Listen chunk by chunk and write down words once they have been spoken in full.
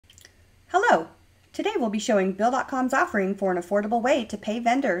Hello! Today we'll be showing Bill.com's offering for an affordable way to pay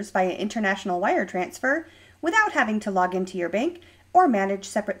vendors via international wire transfer without having to log into your bank or manage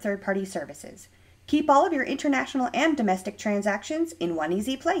separate third-party services. Keep all of your international and domestic transactions in one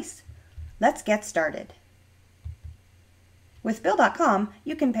easy place. Let's get started. With Bill.com,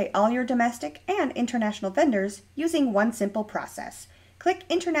 you can pay all your domestic and international vendors using one simple process. Click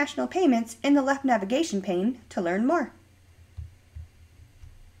International Payments in the left navigation pane to learn more.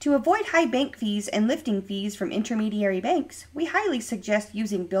 To avoid high bank fees and lifting fees from intermediary banks, we highly suggest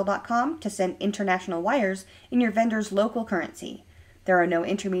using Bill.com to send international wires in your vendor's local currency. There are no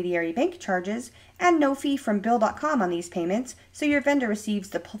intermediary bank charges and no fee from Bill.com on these payments, so your vendor receives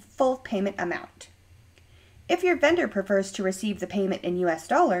the full payment amount. If your vendor prefers to receive the payment in US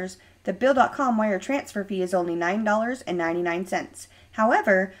dollars, the Bill.com wire transfer fee is only $9.99.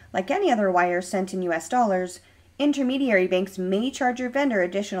 However, like any other wire sent in US dollars, intermediary banks may charge your vendor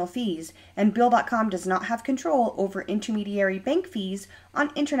additional fees, and Bill.com does not have control over intermediary bank fees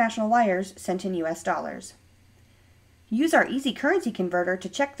on international wires sent in US dollars. Use our easy currency converter to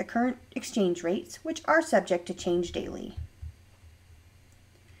check the current exchange rates, which are subject to change daily.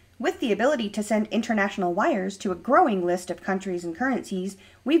 With the ability to send international wires to a growing list of countries and currencies,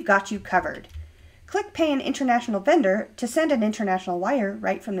 we've got you covered. Click Pay an International Vendor to send an international wire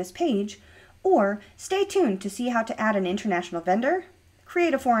right from this page, or stay tuned to see how to add an international vendor,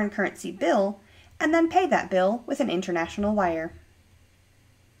 create a foreign currency bill, and then pay that bill with an international wire.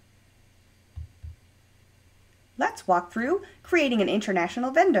 Let's walk through creating an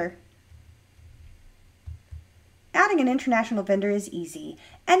international vendor. Adding an international vendor is easy.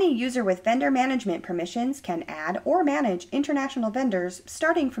 Any user with vendor management permissions can add or manage international vendors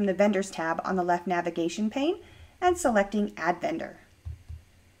starting from the Vendors tab on the left navigation pane and selecting Add Vendor.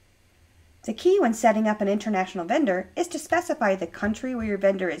 The key when setting up an international vendor is to specify the country where your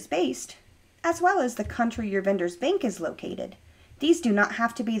vendor is based, as well as the country your vendor's bank is located. These do not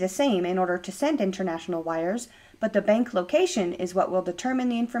have to be the same in order to send international wires, but the bank location is what will determine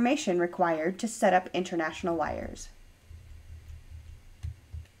the information required to set up international wires.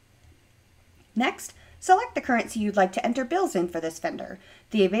 Next, select the currency you'd like to enter bills in for this vendor.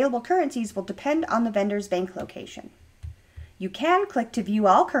 The available currencies will depend on the vendor's bank location. You can click to view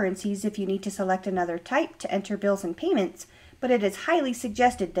all currencies if you need to select another type to enter bills and payments, but it is highly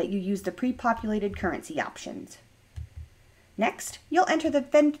suggested that you use the pre-populated currency options. Next, you'll enter the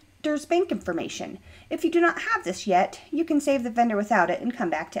vendor's bank information. If you do not have this yet, you can save the vendor without it and come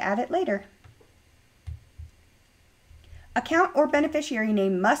back to add it later. Account or beneficiary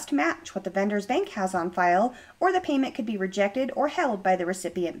name must match what the vendor's bank has on file, or the payment could be rejected or held by the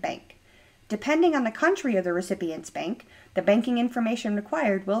recipient bank. Depending on the country of the recipient's bank, the banking information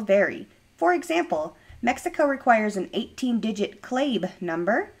required will vary. For example, Mexico requires an 18-digit CLABE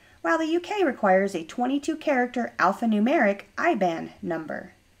number, while the UK requires a 22-character alphanumeric IBAN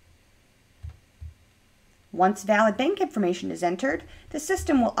number. Once valid bank information is entered, the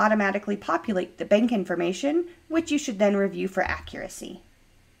system will automatically populate the bank information, which you should then review for accuracy.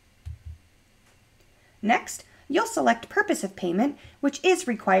 Next, you'll select Purpose of Payment, which is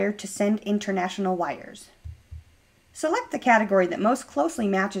required to send international wires. Select the category that most closely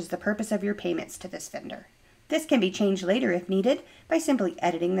matches the purpose of your payments to this vendor. This can be changed later if needed by simply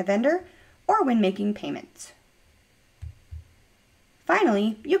editing the vendor or when making payments.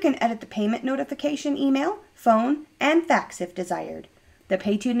 Finally, you can edit the payment notification email, phone, and fax if desired. The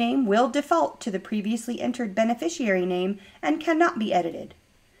Pay-To name will default to the previously entered beneficiary name and cannot be edited.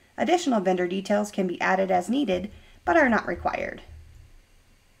 Additional vendor details can be added as needed, but are not required.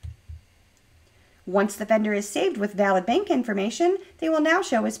 Once the vendor is saved with valid bank information, they will now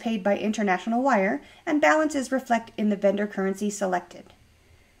show as paid by international wire, and balances reflect in the vendor currency selected.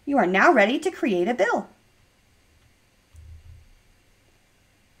 You are now ready to create a bill.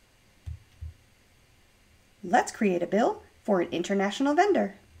 Let's create a bill for an international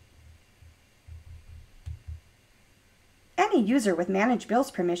vendor. Any user with Manage Bills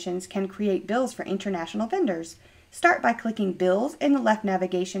permissions can create bills for international vendors. Start by clicking Bills in the left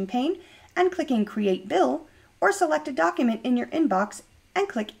navigation pane and clicking Create Bill, or select a document in your inbox and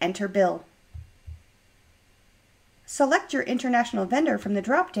click Enter Bill. Select your international vendor from the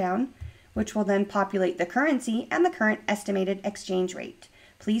drop-down, which will then populate the currency and the current estimated exchange rate.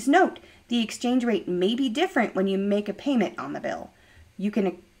 Please note, the exchange rate may be different when you make a payment on the bill. You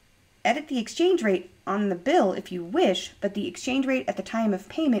can edit the exchange rate on the bill if you wish, but the exchange rate at the time of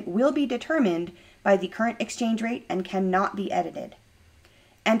payment will be determined by the current exchange rate and cannot be edited.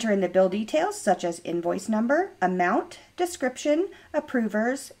 Enter in the bill details such as invoice number, amount, description,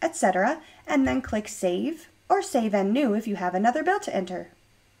 approvers, etc., and then click Save or Save and New if you have another bill to enter.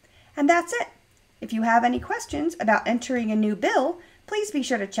 And that's it. If you have any questions about entering a new bill, please be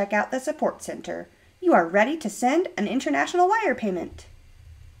sure to check out the Support Center. You are ready to send an international wire payment.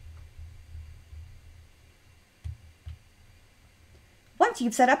 Once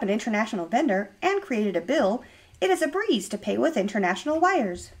you've set up an international vendor and created a bill, it is a breeze to pay with international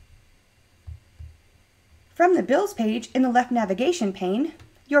wires. From the Bills page in the left navigation pane,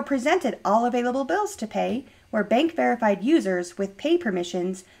 you're presented all available bills to pay, where bank-verified users with pay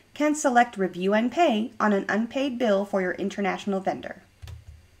permissions can select Review and Pay on an unpaid bill for your international vendor.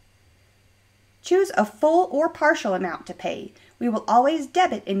 Choose a full or partial amount to pay. We will always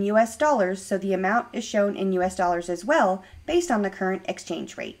debit in US dollars, so the amount is shown in US dollars as well, based on the current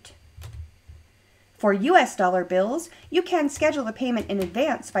exchange rate. For US dollar bills, you can schedule the payment in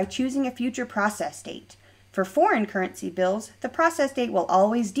advance by choosing a future process date. For foreign currency bills, the process date will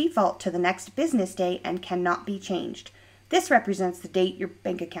always default to the next business day and cannot be changed. This represents the date your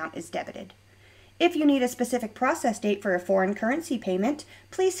bank account is debited. If you need a specific process date for a foreign currency payment,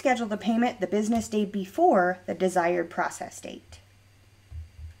 please schedule the payment the business day before the desired process date.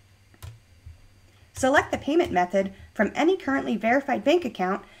 Select the payment method from any currently verified bank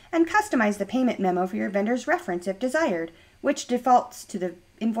account and customize the payment memo for your vendor's reference if desired, which defaults to the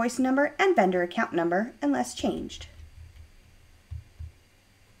invoice number and vendor account number unless changed.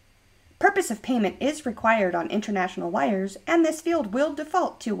 Purpose of payment is required on international wires, and this field will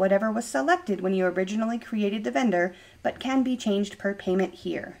default to whatever was selected when you originally created the vendor, but can be changed per payment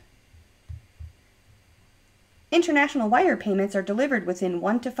here. International wire payments are delivered within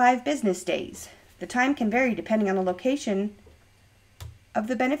 1 to 5 business days. The time can vary depending on the location of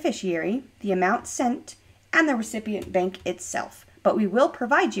the beneficiary, the amount sent, and the recipient bank itself, but we will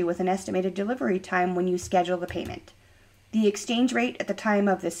provide you with an estimated delivery time when you schedule the payment. The exchange rate at the time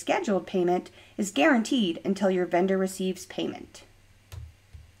of the scheduled payment is guaranteed until your vendor receives payment.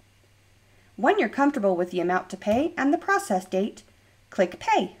 When you're comfortable with the amount to pay and the process date, click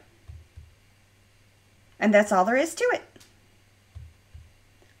Pay. And that's all there is to it.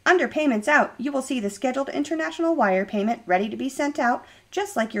 Under Payments Out, you will see the scheduled international wire payment ready to be sent out,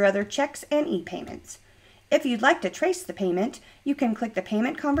 just like your other checks and e-payments. If you'd like to trace the payment, you can click the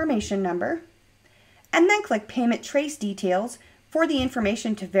payment confirmation number, and then click Payment Trace Details for the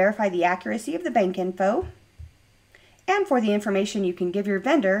information to verify the accuracy of the bank info, and for the information you can give your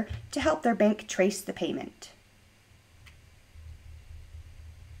vendor to help their bank trace the payment.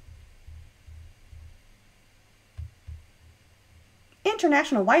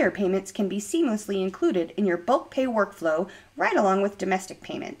 International wire payments can be seamlessly included in your bulk pay workflow right along with domestic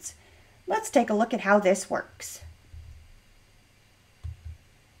payments. Let's take a look at how this works.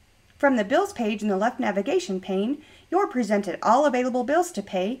 From the Bills page in the left navigation pane, you're presented all available bills to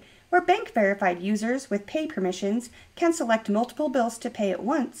pay, where bank-verified users with pay permissions can select multiple bills to pay at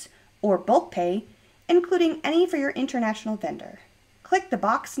once, or bulk pay, including any for your international vendor. Click the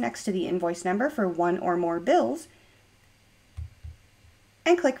box next to the invoice number for one or more bills,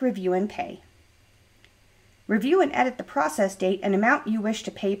 and click Review and Pay. Review and edit the process date and amount you wish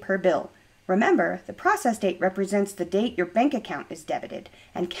to pay per bill. Remember, the process date represents the date your bank account is debited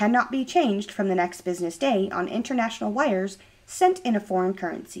and cannot be changed from the next business day on international wires sent in a foreign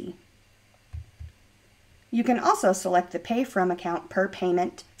currency. You can also select the Pay From account per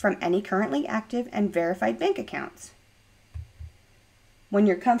payment from any currently active and verified bank accounts. When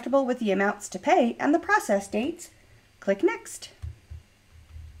you're comfortable with the amounts to pay and the process dates, click Next.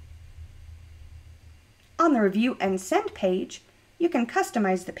 On the Review and Send page, you can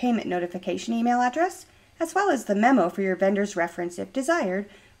customize the payment notification email address, as well as the memo for your vendor's reference if desired,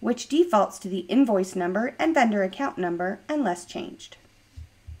 which defaults to the invoice number and vendor account number unless changed.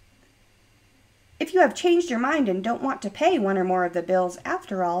 If you have changed your mind and don't want to pay one or more of the bills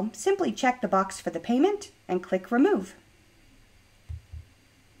after all, simply check the box for the payment and click Remove.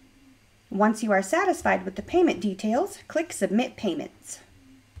 Once you are satisfied with the payment details, click Submit Payments.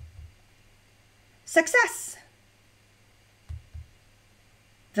 Success!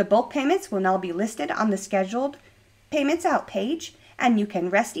 The bulk payments will now be listed on the scheduled Payments Out page, and you can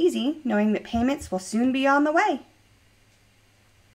rest easy knowing that payments will soon be on the way.